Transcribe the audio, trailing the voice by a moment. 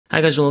Hi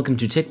guys, and welcome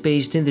to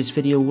TechBased. In this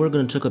video, we're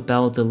going to talk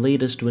about the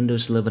latest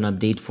Windows 11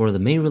 update for the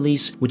May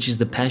release, which is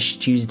the Patch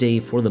Tuesday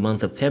for the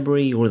month of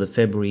February, or the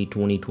February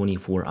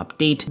 2024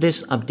 update.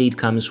 This update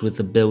comes with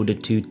the build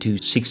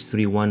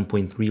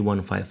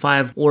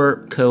 22631.3155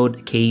 or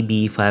code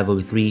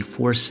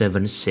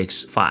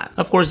KB5034765.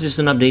 Of course, this is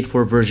an update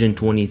for version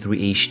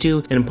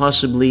 23H2 and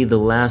possibly the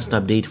last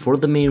update for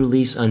the May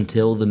release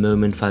until the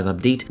Moment 5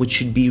 update, which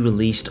should be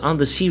released on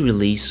the C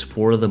release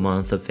for the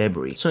month of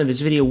February. So in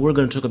this video, we're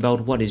going to talk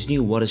about what is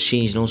new, what has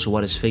changed, and also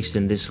what is fixed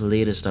in this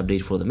latest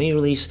update for the May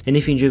release. And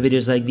if you enjoy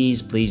videos like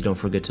these, please don't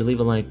forget to leave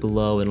a like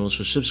below and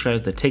also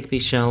subscribe to the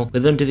TechBased channel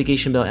with the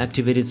notification bell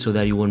activated so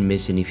that you won't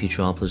miss any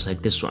future uploads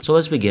like this one. So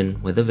let's begin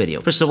with the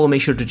video. First of all,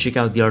 make sure to check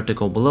out the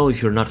article below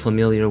if you're not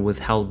familiar with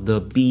how the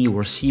B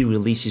or C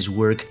releases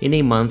work in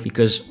a month,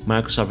 because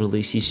Microsoft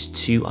releases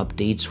 2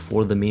 updates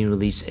for the May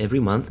release every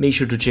month. Make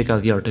sure to check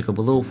out the article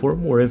below for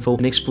more info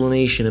and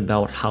explanation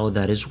about how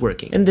that is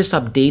working. In this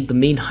update, the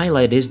main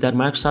highlight is that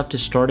Microsoft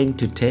is starting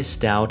to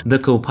test out the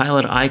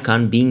Copilot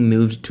icon being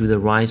moved to the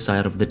right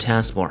side of the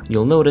taskbar.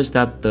 You'll notice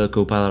that the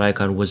Copilot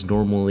icon was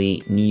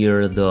normally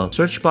near the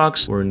search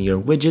box or near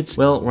widgets.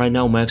 Well, right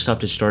now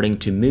Microsoft is starting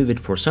to move it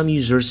for some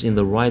users in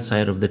the right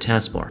side of the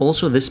taskbar.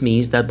 Also, this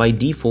means that by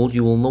default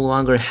you will no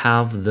longer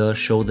have the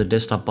show the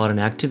desktop button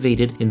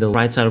activated in the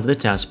right side of the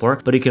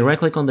taskbar, but you can right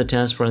click on the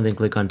taskbar and then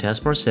click on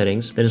taskbar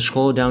settings, then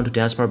scroll down to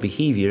taskbar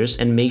behaviors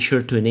and make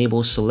sure to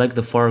enable select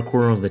the far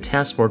corner of the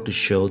taskbar to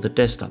show the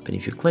desktop. And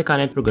if you click on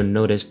it, you're going to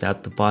notice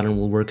that the button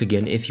will work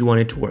again if you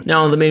want it to work.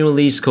 Now, in the May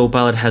release,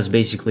 Copilot has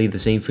basically the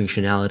same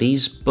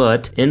functionalities,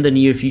 but in the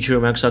near future,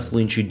 Microsoft will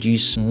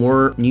introduce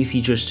more new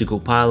features to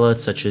Copilot,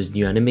 such as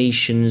new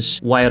animations,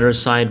 wider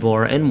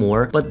sidebar, and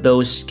more, but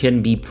those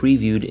can be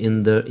previewed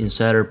in the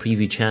Insider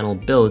Preview channel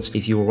builds.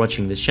 If you were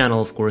watching this channel,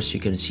 of course,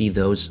 you can see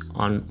those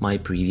on my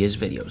previous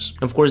videos.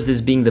 Of course, this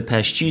being the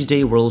Patch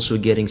Tuesday, we're also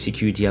getting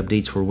security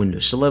updates for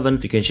Windows 11.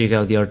 You can check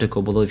out the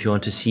article below if you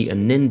want to see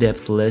an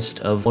in-depth list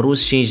of what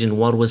was changed and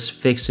what was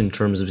fixed in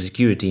terms of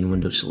security in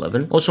Windows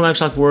 11. Also,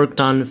 Microsoft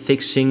worked on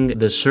fixing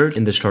the search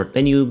in the start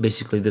menu.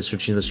 Basically, the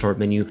search in the start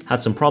menu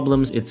had some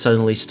problems. It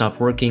suddenly stopped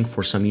working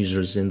for some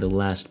users in the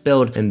last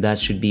build, and that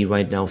should be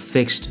right now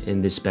fixed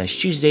in this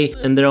Patch Tuesday.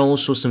 And there are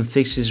also some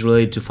fixes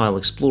related to File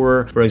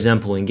Explorer. For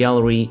example, in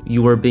Gallery,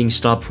 you were being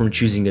stopped from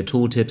choosing a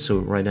tooltip, so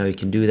right now you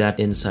can do that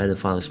inside the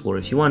File Explorer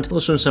if you want.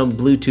 Also, some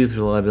Bluetooth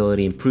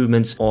reliability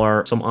improvements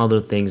or some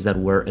other things that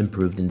were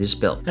improved in this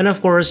build. And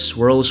of course,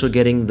 we're also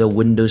getting the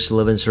Windows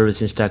 11 Service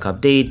and Stack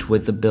update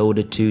with the build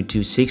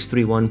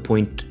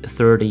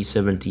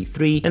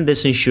 22631.3073, and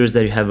this ensures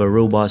that you have a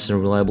robust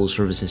and reliable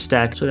service and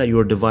stack so that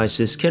your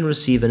devices can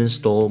receive and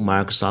install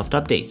Microsoft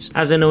updates.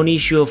 As a known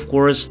issue, of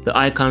course, the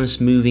icons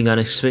moving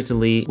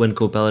unexpectedly when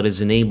Copilot is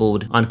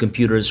enabled on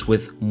computers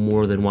with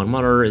more than one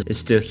monitor is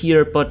still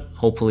here, but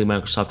hopefully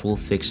Microsoft will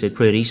fix it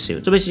pretty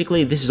soon. So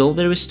basically, this is all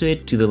there is to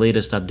it, to the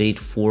latest update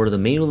for the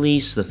May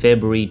release, the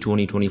February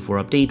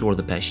 2024 update, or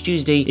the Patch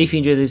Tuesday. If you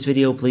enjoyed this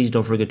video, please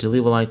don't forget to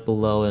leave a like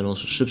below and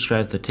also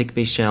subscribe to the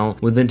TechBased channel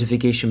with the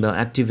notification bell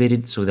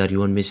activated so that you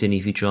won't miss any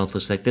future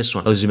uploads like this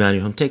one. I was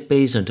Emmanuel from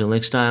TechBased. Until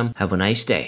next time, have a nice day.